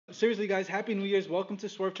seriously, guys, Happy New Year's. Welcome to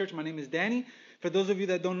Swerve Church. My name is Danny. For those of you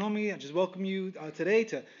that don't know me, I just welcome you today.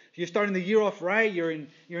 You're starting the year off right. You're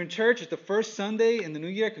in church. It's the first Sunday in the new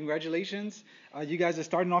year. Congratulations. You guys are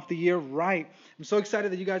starting off the year right. I'm so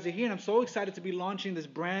excited that you guys are here, and I'm so excited to be launching this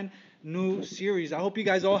brand new series. I hope you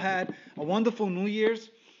guys all had a wonderful New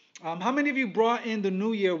Year's. How many of you brought in the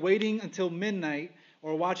new year waiting until midnight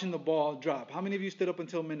or watching the ball drop? How many of you stood up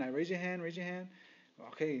until midnight? Raise your hand. Raise your hand.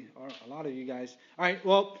 Okay, a lot of you guys. All right,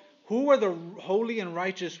 well, who were the holy and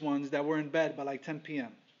righteous ones that were in bed by like 10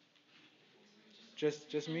 p.m.?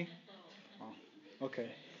 Just me? Oh, okay.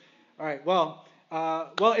 All right. Well,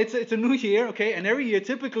 it's a new year, okay? And every year,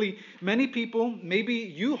 typically, many people, maybe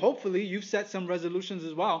you, hopefully, you've set some resolutions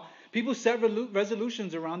as well. People set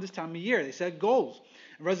resolutions around this time of year. They set goals.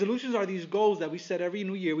 Resolutions are these goals that we set every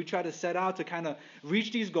new year. We try to set out to kind of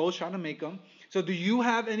reach these goals, try to make them. So do you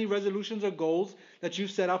have any resolutions or goals that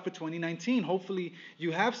you've set out for 2019? Hopefully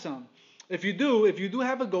you have some. If you do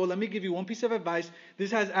have a goal, let me give you one piece of advice.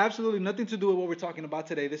 This has absolutely nothing to do with what we're talking about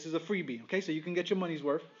today. This is a freebie, okay? So you can get your money's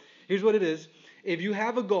worth. Here's what it is. If you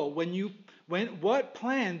have a goal, what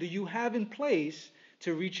plan do you have in place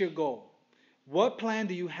to reach your goal? What plan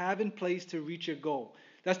do you have in place to reach your goal?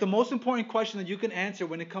 That's the most important question that you can answer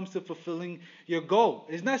when it comes to fulfilling your goal.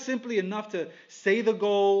 It's not simply enough to say the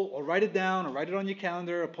goal or write it down or write it on your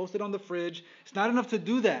calendar or post it on the fridge. It's not enough to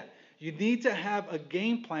do that. You need to have a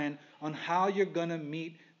game plan on how you're going to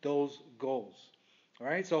meet those goals. All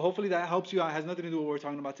right, so hopefully that helps you out. It has nothing to do with what we're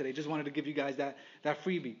talking about today. Just wanted to give you guys that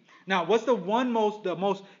freebie. Now, what's the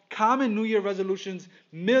most common New Year resolutions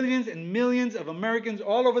millions and millions of Americans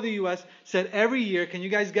all over the U.S. set every year? Can you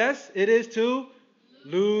guys guess? It is to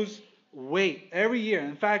lose weight every year.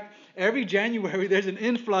 In fact, every January there's an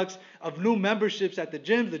influx of new memberships at the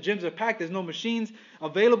gyms. The gyms are packed. There's no machines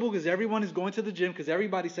available because everyone is going to the gym because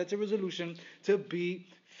everybody sets a resolution to be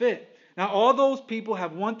fit. Now, all those people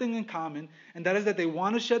have one thing in common, and that is that they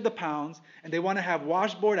want to shed the pounds and they want to have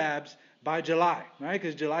washboard abs by July, right?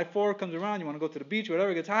 Because July 4 comes around, you want to go to the beach, whatever,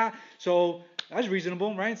 it gets hot. So that's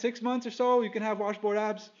reasonable, right? 6 months or so, you can have washboard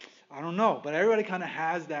abs. I don't know, but everybody kind of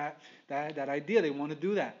has that idea. They want to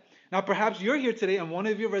do that. Now, perhaps you're here today and one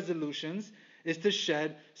of your resolutions is to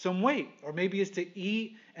shed some weight, or maybe it's to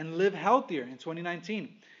eat and live healthier in 2019.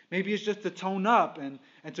 Maybe it's just to tone up and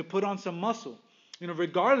to put on some muscle.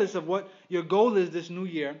 Regardless of what your goal is this new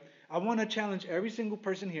year, I want to challenge every single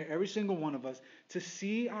person here, every single one of us, to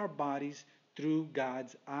see our bodies through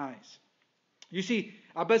God's eyes. You see,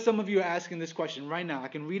 I bet some of you are asking this question right now. I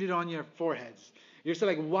can read it on your foreheads. You're still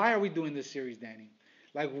like, why are we doing this series, Danny?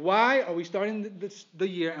 Like, why are we starting the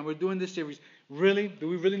year and we're doing this series? Really? Do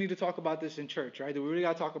we really need to talk about this in church, right? Do we really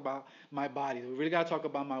got to talk about my body? Do we really got to talk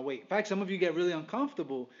about my weight? In fact, some of you get really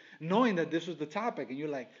uncomfortable knowing that this was the topic, and you're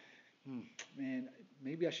like, man,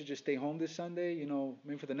 maybe I should just stay home this Sunday,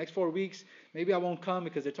 maybe for the next 4 weeks. Maybe I won't come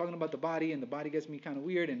because they're talking about the body, and the body gets me kind of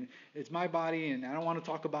weird, and it's my body, and I don't want to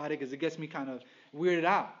talk about it because it gets me kind of weirded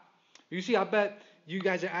out. You see, I bet you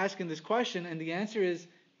guys are asking this question, and the answer is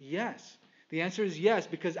yes. The answer is yes,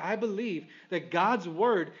 because I believe that God's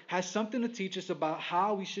Word has something to teach us about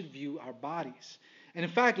how we should view our bodies. And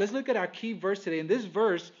in fact, let's look at our key verse today. And this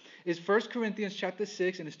verse is 1 Corinthians chapter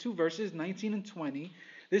 6, and it's 2 verses, 19 and 20.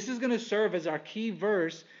 This is going to serve as our key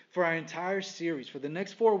verse for our entire series. For the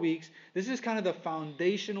next 4 weeks, this is kind of the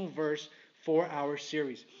foundational verse for our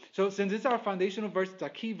series. So since it's our foundational verse, it's our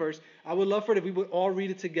key verse, I would love for it if we would all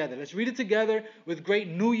read it together. Let's read it together with great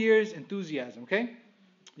New Year's enthusiasm, okay?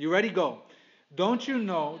 You ready? Go. Don't you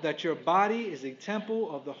know that your body is a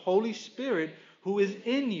temple of the Holy Spirit who is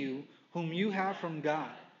in you, whom you have from God?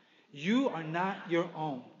 You are not your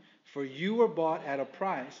own, for you were bought at a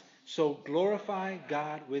price. So glorify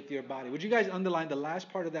God with your body. Would you guys underline the last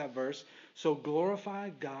part of that verse? So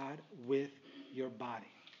glorify God with your body.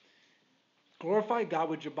 Glorify God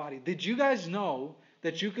with your body. Did you guys know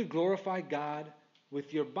that you could glorify God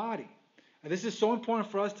with your body? And this is so important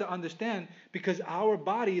for us to understand because our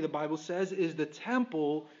body, the Bible says, is the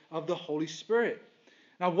temple of the Holy Spirit.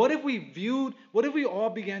 Now, what if we all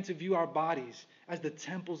began to view our bodies as the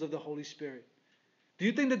temples of the Holy Spirit? Do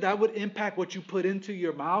you think that would impact what you put into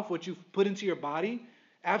your mouth, what you put into your body?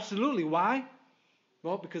 Absolutely. Why?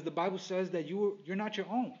 Well, because the Bible says that you're not your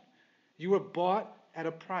own. You were bought at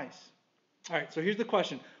a price. All right, so here's the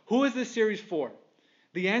question. Who is this series for?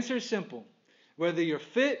 The answer is simple. Whether you're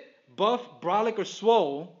fit, buff, brolic, or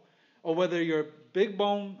swole, or whether you're big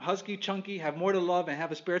bone, husky, chunky, have more to love, and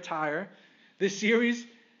have a spare tire, this series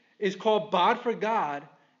is called Bod for God,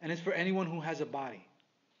 and it's for anyone who has a body.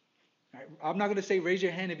 Right? I'm not going to say raise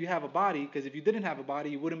your hand if you have a body, because if you didn't have a body,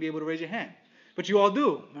 you wouldn't be able to raise your hand. But you all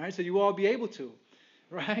do, right? So you all be able to.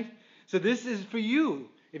 right? So this is for you.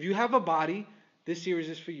 If you have a body, this series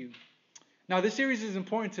is for you. Now, this series is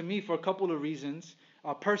important to me for a couple of reasons,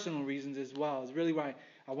 personal reasons as well. It's really why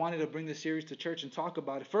I wanted to bring this series to church and talk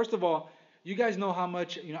about it. First of all, you guys know how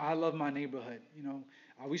much I love my neighborhood.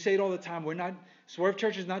 We say it all the time. Swerve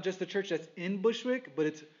Church is not just a church that's in Bushwick, but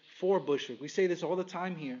it's for Bushwick. We say this all the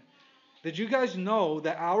time here. Did you guys know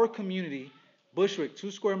that our community, Bushwick,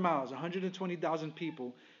 2 square miles, 120,000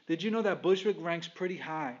 people, did you know that Bushwick ranks pretty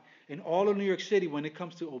high in all of New York City when it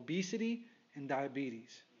comes to obesity and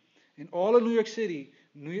diabetes? In all of New York City,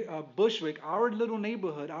 Bushwick, our little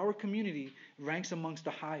neighborhood, our community, ranks amongst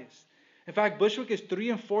the highest. In fact, Bushwick is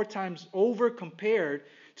 3 and 4 times over compared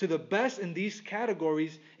to the best in these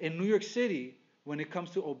categories in New York City when it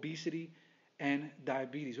comes to obesity and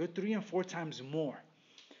diabetes. We're 3 and 4 times more.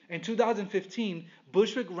 In 2015,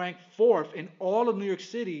 Bushwick ranked 4th in all of New York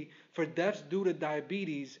City for deaths due to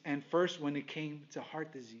diabetes and first when it came to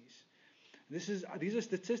heart disease. These are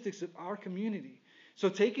statistics of our community. So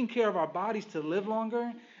taking care of our bodies to live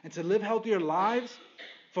longer and to live healthier lives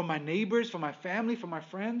for my neighbors, for my family, for my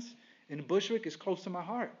friends in Bushwick is close to my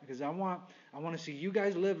heart because I want to see you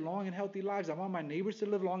guys live long and healthy lives. I want my neighbors to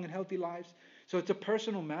live long and healthy lives. So it's a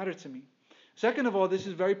personal matter to me. Second of all, this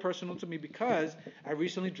is very personal to me because I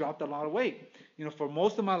recently dropped a lot of weight. For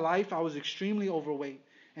most of my life, I was extremely overweight.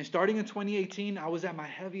 And starting in 2018, I was at my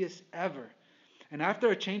heaviest ever. And after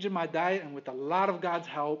a change in my diet and with a lot of God's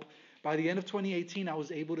help, by the end of 2018, I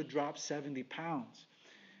was able to drop 70 pounds.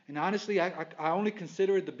 And honestly, I only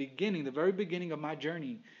consider it the very beginning of my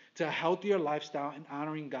journey to a healthier lifestyle and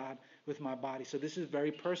honoring God with my body. So this is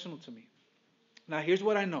very personal to me. Now, here's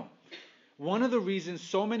what I know. One of the reasons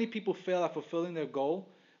so many people fail at fulfilling their goal,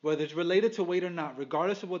 whether it's related to weight or not,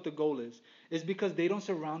 regardless of what the goal is because they don't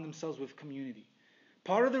surround themselves with community.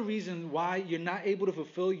 Part of the reason why you're not able to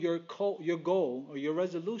fulfill your goal or your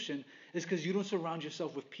resolution is because you don't surround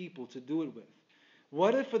yourself with people to do it with.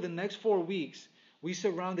 What if for the next 4 weeks we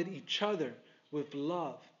surrounded each other with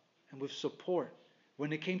love and with support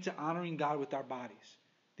when it came to honoring God with our bodies?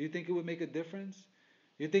 Do you think it would make a difference?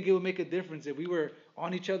 Do you think it would make a difference if we were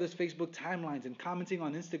on each other's Facebook timelines and commenting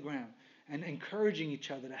on Instagram and encouraging each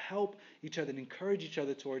other to help each other and encourage each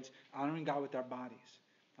other towards honoring God with our bodies?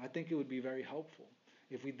 I think it would be very helpful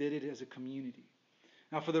if we did it as a community.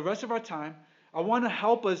 Now, for the rest of our time, I want to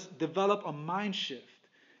help us develop a mind shift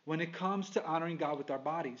when it comes to honoring God with our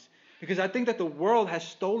bodies. Because I think that the world has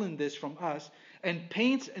stolen this from us and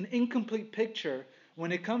paints an incomplete picture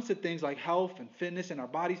when it comes to things like health and fitness and our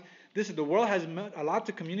bodies. The world has a lot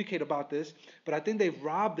to communicate about this, but I think they've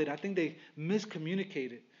robbed it. I think they've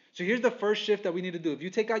miscommunicated. So here's the first shift that we need to do. If you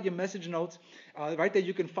take out your message notes, right there,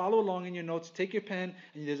 you can follow along in your notes. Take your pen,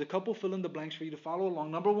 and there's a couple fill in the blanks for you to follow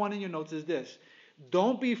along. Number 1 in your notes is this.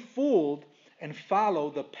 Don't be fooled and follow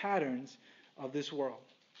the patterns of this world.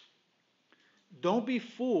 Don't be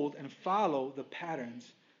fooled and follow the patterns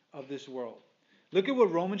of this world. Look at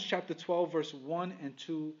what Romans chapter 12, verse 1 and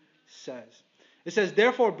 2 says. It says,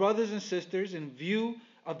 therefore, brothers and sisters, in view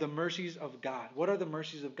of the mercies of God. What are the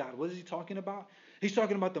mercies of God? What is he talking about? He's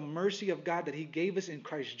talking about the mercy of God that he gave us in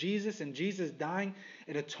Christ Jesus, and Jesus dying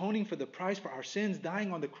and atoning for the price for our sins,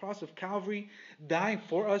 dying on the cross of Calvary, dying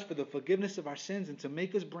for us for the forgiveness of our sins and to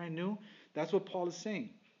make us brand new. That's what Paul is saying.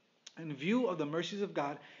 In view of the mercies of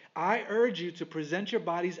God, I urge you to present your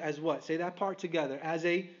bodies as what? Say that part together. As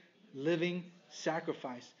a living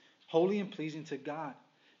sacrifice, holy and pleasing to God.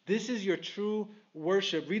 This is your true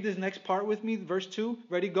worship. Read this next part with me, verse 2.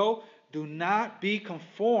 Ready, go. Do not be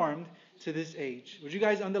conformed to this age. Would you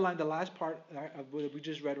guys underline the last part of what we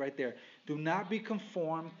just read right there? Do not be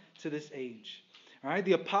conformed to this age. All right.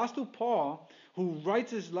 The Apostle Paul, who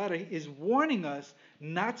writes this letter, is warning us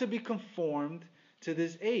not to be conformed to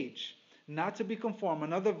this age. Not to be conformed.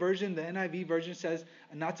 Another version, the NIV version, says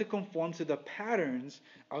not to conform to the patterns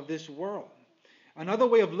of this world. Another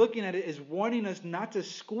way of looking at it is warning us not to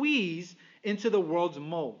squeeze into the world's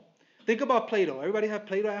mold. Think about Play-Doh. Everybody have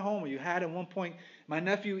Play-Doh at home, or you had at one point. My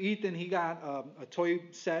nephew Ethan, he got a toy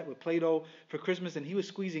set with Play-Doh for Christmas, and he was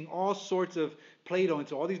squeezing all sorts of Play-Doh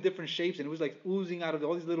into all these different shapes, and it was like oozing out of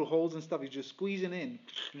all these little holes and stuff. He's just squeezing in,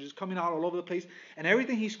 just coming out all over the place. And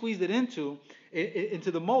everything he squeezed it into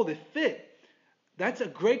the mold, it fit. That's a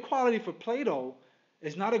great quality for Play-Doh.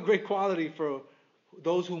 It's not a great quality for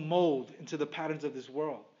those who mold into the patterns of this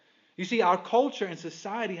world. You see, our culture and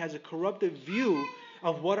society has a corrupted view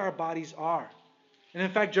of what our bodies are. And in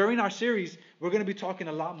fact, during our series, we're going to be talking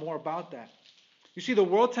a lot more about that. You see, the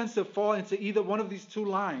world tends to fall into either one of these two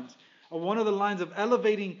lines, or one of the lines of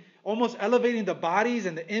almost elevating the bodies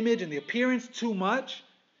and the image and the appearance too much.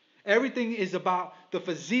 Everything is about the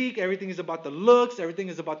physique, everything is about the looks, everything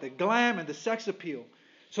is about the glam and the sex appeal.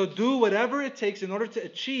 So do whatever it takes in order to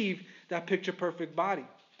achieve that picture-perfect body.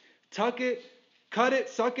 Tuck it, cut it,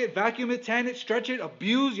 suck it, vacuum it, tan it, stretch it,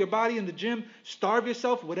 abuse your body in the gym, starve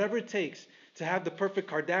yourself, whatever it takes to have the perfect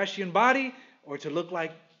Kardashian body or to look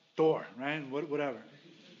like Thor, right? Whatever.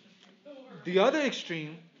 The other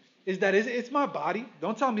extreme is that it's my body.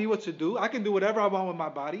 Don't tell me what to do. I can do whatever I want with my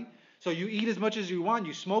body. So you eat as much as you want.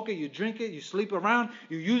 You smoke it. You drink it. You sleep around.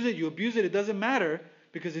 You use it. You abuse it. It doesn't matter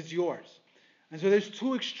because it's yours. And so there's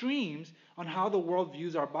two extremes on how the world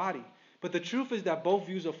views our body. But the truth is that both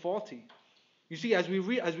views are faulty. You see, as we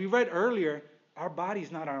read earlier, our body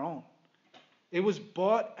is not our own. It was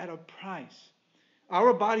bought at a price.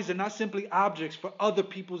 Our bodies are not simply objects for other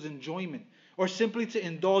people's enjoyment or simply to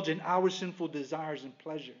indulge in our sinful desires and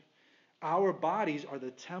pleasure. Our bodies are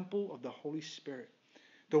the temple of the Holy Spirit.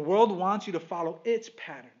 The world wants you to follow its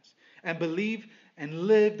patterns and believe and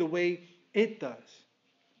live the way it does.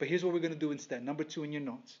 But here's what we're going to do instead. Number 2 in your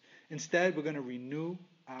notes. Instead, we're going to renew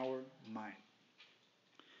our mind.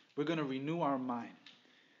 We're going to renew our mind.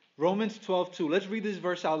 Romans 12:2. Let's read this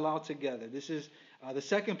verse out loud together. This is the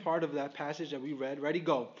second part of that passage that we read. Ready,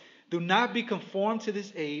 go. Do not be conformed to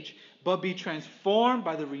this age, but be transformed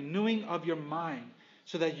by the renewing of your mind,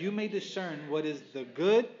 so that you may discern what is the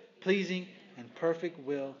good, pleasing, and perfect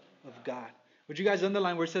will of God. Would you guys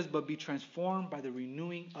underline where it says, but be transformed by the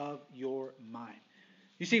renewing of your mind?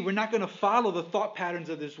 You see, we're not going to follow the thought patterns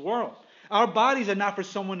of this world. Our bodies are not for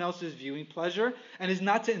someone else's viewing pleasure, and is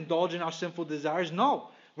not to indulge in our sinful desires. No,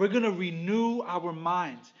 we're going to renew our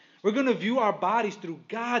minds. We're going to view our bodies through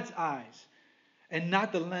God's eyes and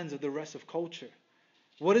not the lens of the rest of culture.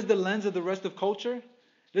 What is the lens of the rest of culture?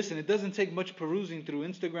 Listen, it doesn't take much perusing through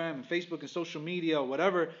Instagram and Facebook and social media or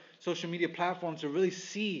whatever social media platform to really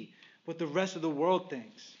see what the rest of the world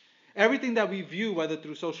thinks. Everything that we view, whether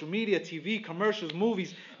through social media, TV, commercials,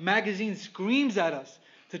 movies, magazines, screams at us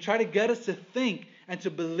to try to get us to think and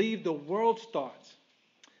to believe the world's thoughts.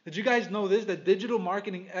 Did you guys know this? That digital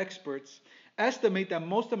marketing experts estimate that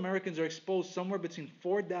most Americans are exposed somewhere between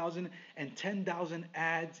 4,000 and 10,000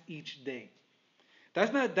 ads each day.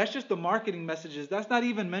 That's just the marketing messages. That's not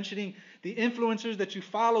even mentioning the influencers that you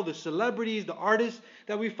follow, the celebrities, the artists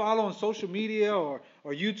that we follow on social media or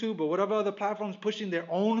YouTube or whatever other platforms pushing their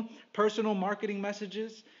own personal marketing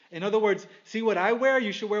messages. In other words, see what I wear,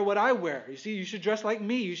 you should wear what I wear. You see, you should dress like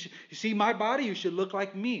me. You see my body, you should look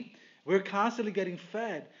like me. We're constantly getting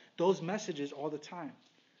fed those messages all the time.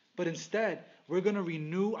 But instead, we're going to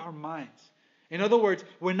renew our minds. In other words,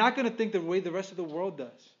 we're not going to think the way the rest of the world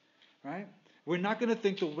does, right? We're not going to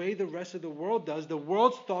think the way the rest of the world does. The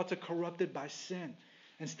world's thoughts are corrupted by sin.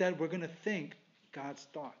 Instead, we're going to think God's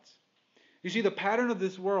thoughts. You see, the pattern of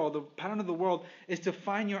this world, the pattern of the world is to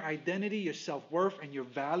find your identity, your self-worth, and your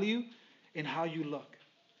value in how you look,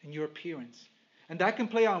 in your appearance. And that can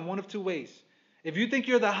play out in one of two ways. If you think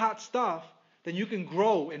you're the hot stuff, then you can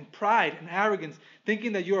grow in pride and arrogance,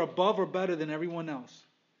 thinking that you're above or better than everyone else.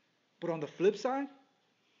 But on the flip side,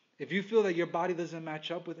 if you feel that your body doesn't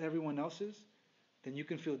match up with everyone else's, then you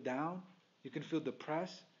can feel down, you can feel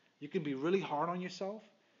depressed, you can be really hard on yourself.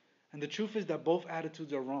 And the truth is that both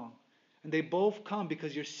attitudes are wrong. And they both come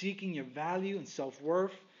because you're seeking your value and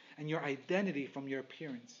self-worth and your identity from your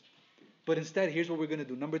appearance. But instead, here's what we're going to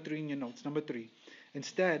do. Number 3 in your notes. Number 3.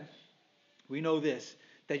 Instead, we know this,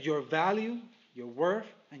 that your value, your worth,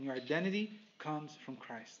 and your identity comes from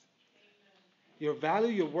Christ. Your value,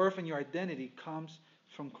 your worth, and your identity comes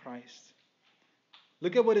from Christ.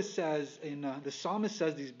 Look at what it says. The psalmist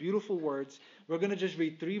says these beautiful words. We're going to just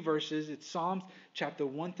read 3 verses. It's Psalms chapter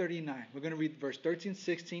 139. We're going to read verse 13,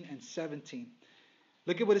 16, and 17.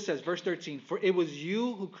 Look at what it says. Verse 13. For it was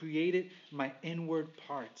you who created my inward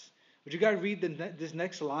parts. Would you guys read this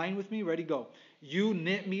next line with me? Ready, go. You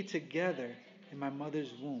knit me together in my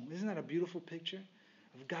mother's womb. Isn't that a beautiful picture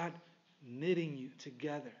of God knitting you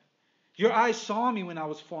together? Your eyes saw me when I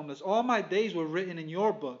was formless. All my days were written in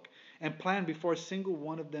your book and planned before a single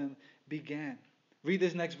one of them began. Read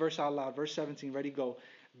this next verse out loud. Verse 17. Ready, go.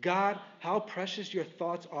 God, how precious your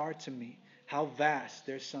thoughts are to me. How vast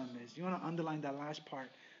their sum is. You want to underline that last part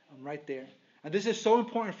right there. And this is so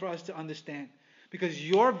important for us to understand. Because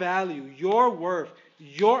your value, your worth,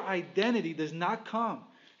 your identity does not come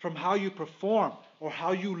from how you perform or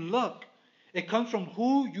how you look. It comes from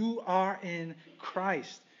who you are in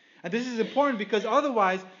Christ. And this is important because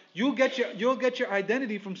otherwise you'll get your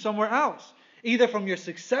identity from somewhere else, either from your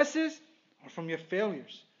successes or from your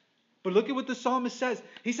failures. But look at what the psalmist says.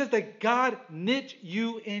 He says that God knit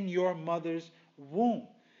you in your mother's womb.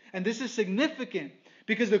 And this is significant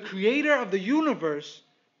because the creator of the universe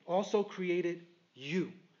also created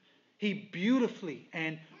you. He beautifully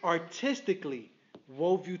and artistically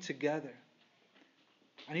wove you together.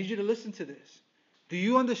 I need you to listen to this. Do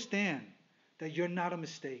you understand that you're not a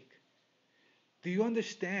mistake? Do you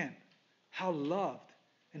understand how loved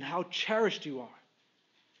and how cherished you are?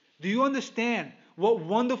 Do you understand what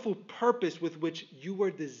wonderful purpose with which you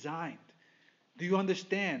were designed? Do you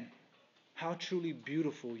understand how truly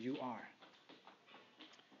beautiful you are?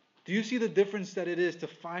 Do you see the difference that it is to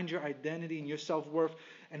find your identity and your self-worth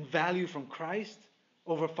and value from Christ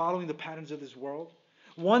over following the patterns of this world?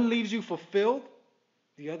 One leaves you fulfilled,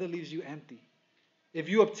 the other leaves you empty.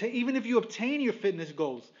 Even if you obtain your fitness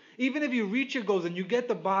goals, even if you reach your goals and you get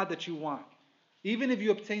the bod that you want, even if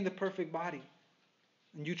you obtain the perfect body,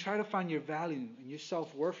 and you try to find your value and your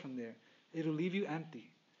self-worth from there, it'll leave you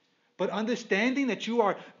empty. But understanding that you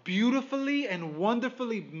are beautifully and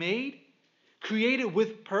wonderfully made, created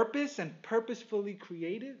with purpose and purposefully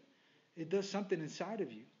created, it does something inside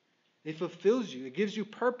of you. It fulfills you. It gives you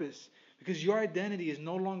purpose because your identity is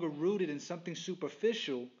no longer rooted in something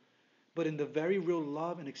superficial, but in the very real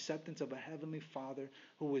love and acceptance of a heavenly Father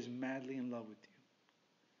who is madly in love with you.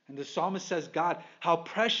 And the psalmist says, God, how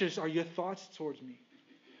precious are your thoughts towards me.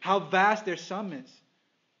 How vast their sum is.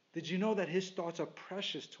 Did you know that his thoughts are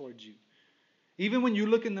precious towards you? Even when you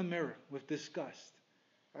look in the mirror with disgust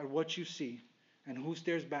at what you see and who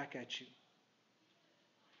stares back at you,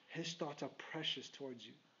 his thoughts are precious towards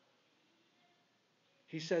you.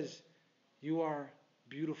 He says, you are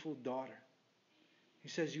beautiful daughter. He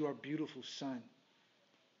says, you are beautiful son.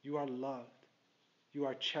 You are loved. You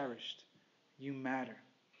are cherished. You matter.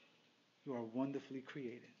 You are wonderfully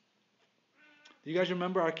created. Do you guys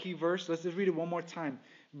remember our key verse? Let's just read it one more time.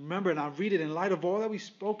 Remember, and I'll read it in light of all that we've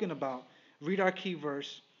spoken about. Read our key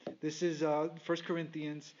verse. This is 1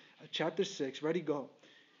 Corinthians chapter 6. Ready, go.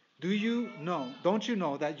 Don't you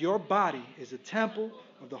know that your body is a temple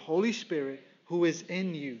of the Holy Spirit who is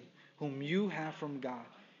in you, whom you have from God?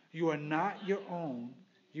 You are not your own.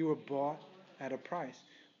 You were bought at a price.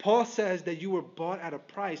 Paul says that you were bought at a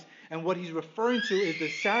price, and what he's referring to is the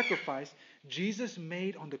sacrifice Jesus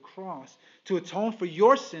made on the cross to atone for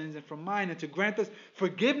your sins and for mine and to grant us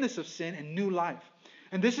forgiveness of sin and new life.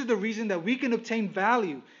 And this is the reason that we can obtain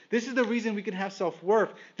value. This is the reason we can have self-worth.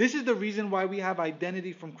 This is the reason why we have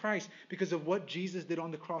identity from Christ, because of what Jesus did on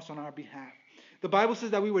the cross on our behalf. The Bible says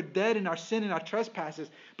that we were dead in our sin and our trespasses,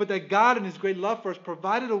 but that God in his great love for us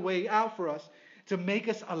provided a way out for us to make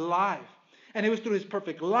us alive. And it was through his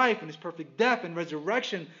perfect life and his perfect death and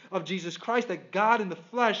resurrection of Jesus Christ that God in the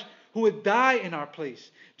flesh who would die in our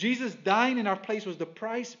place. Jesus dying in our place was the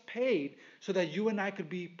price paid so that you and I could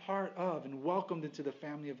be part of and welcomed into the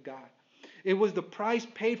family of God. It was the price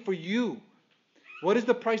paid for you. What is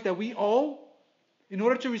the price that we owe? In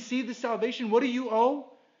order to receive the salvation, what do you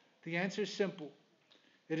owe? The answer is simple.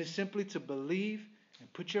 It is simply to believe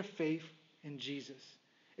and put your faith in Jesus.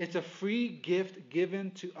 It's a free gift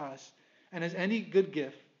given to us. And as any good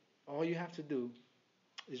gift, all you have to do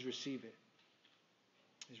is receive it.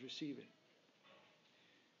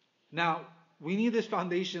 Now, we need this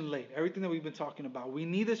foundation laid. Everything that we've been talking about, we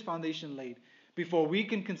need this foundation laid before we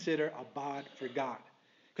can consider a bod for God.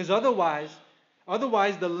 Because otherwise,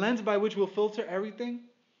 the lens by which we'll filter everything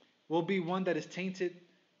will be one that is tainted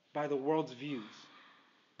by the world's views.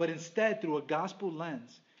 But instead, through a gospel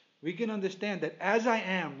lens, we can understand that as I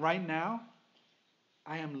am right now,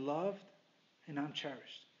 I am loved and I'm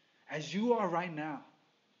cherished. As you are right now,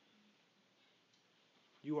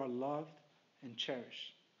 you are loved and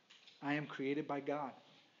cherished. I am created by God.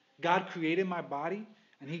 God created my body,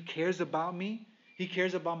 and he cares about me. He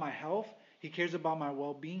cares about my health. He cares about my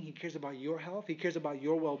well-being. He cares about your health. He cares about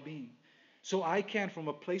your well-being. So I can, from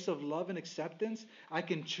a place of love and acceptance, I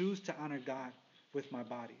can choose to honor God with my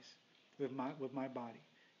bodies, with my body.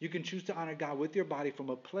 You can choose to honor God with your body from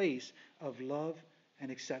a place of love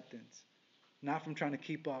and acceptance, not from trying to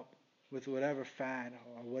keep up with whatever fad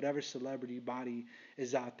or whatever celebrity body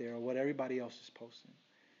is out there or what everybody else is posting,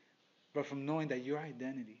 but from knowing that your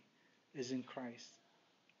identity is in Christ.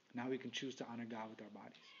 Now we can choose to honor God with our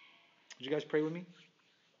bodies. Would you guys pray with me?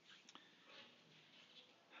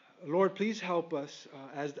 Lord, please help us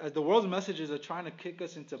as the world's messages are trying to kick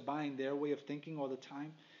us into buying their way of thinking all the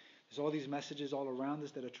time. There's all these messages all around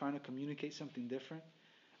us that are trying to communicate something different.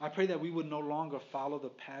 I pray that we would no longer follow the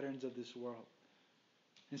patterns of this world.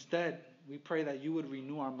 Instead, we pray that you would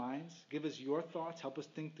renew our minds, give us your thoughts, help us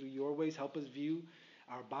think through your ways, help us view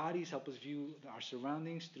our bodies, help us view our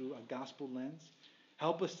surroundings through a gospel lens.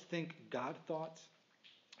 Help us think God thoughts.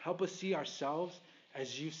 Help us see ourselves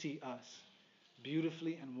as you see us,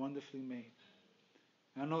 beautifully and wonderfully made.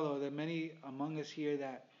 I know, though, there are many among us here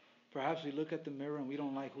that Perhaps we look at the mirror and we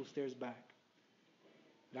don't like who stares back.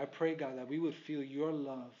 But I pray, God, that we would feel your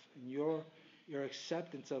love and your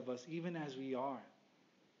acceptance of us even as we are.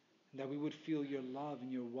 And that we would feel your love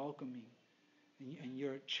and your welcoming and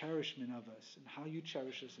your cherishment of us and how you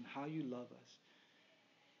cherish us and how you love us.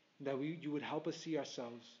 And that you would help us see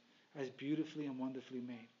ourselves as beautifully and wonderfully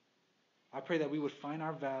made. I pray that we would find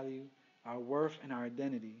our value, our worth, and our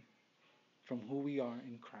identity from who we are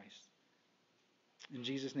in Christ. In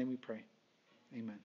Jesus' name we pray. Amen.